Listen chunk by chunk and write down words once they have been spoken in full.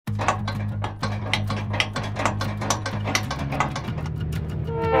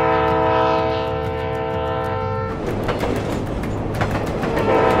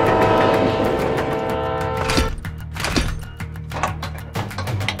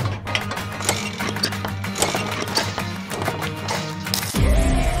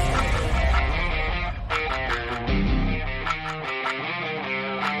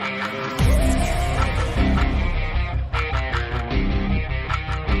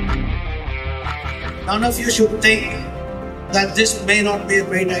None of you should think that this may not be a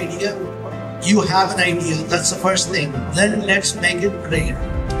great idea. You have an idea, that's the first thing. Then let's make it great.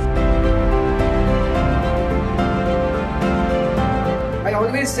 I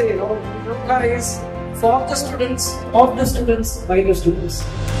always say, Anokha is for the students, of the students, by the students.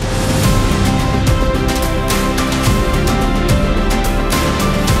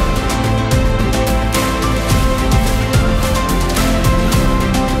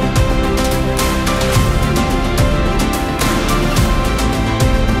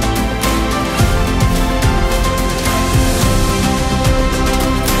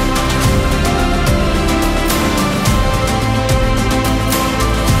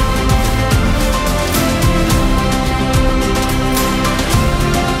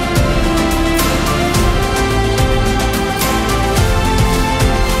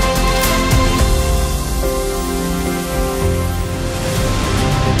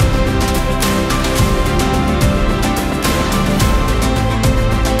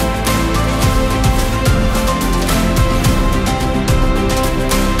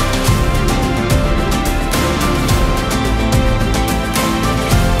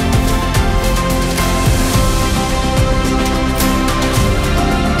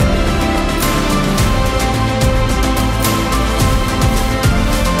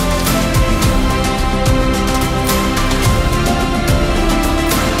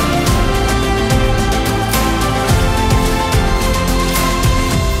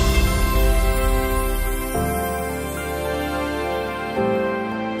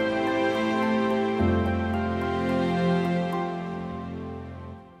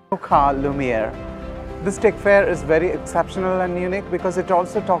 Lumiere. This tech fair is very exceptional and unique because it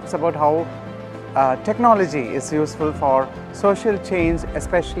also talks about how technology is useful for social change,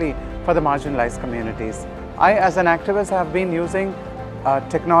 especially for the marginalized communities. I, as an activist, have been using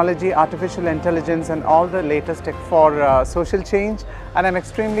technology, artificial intelligence and all the latest tech for social change, and I'm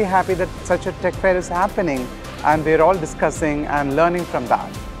extremely happy that such a tech fair is happening and we're all discussing and learning from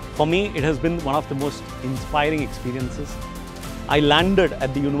that. For me, it has been one of the most inspiring experiences. I landed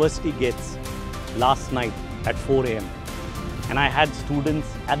at the university gates last night at 4 AM and I had students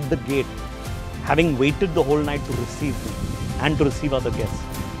at the gate having waited the whole night to receive me and to receive other guests.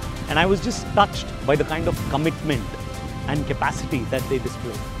 And I was just touched by the kind of commitment and capacity that they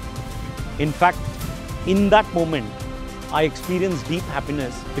displayed. In fact, in that moment, I experienced deep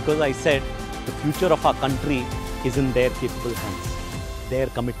happiness because I said the future of our country is in their capable hands, their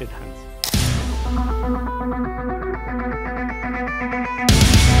committed hands.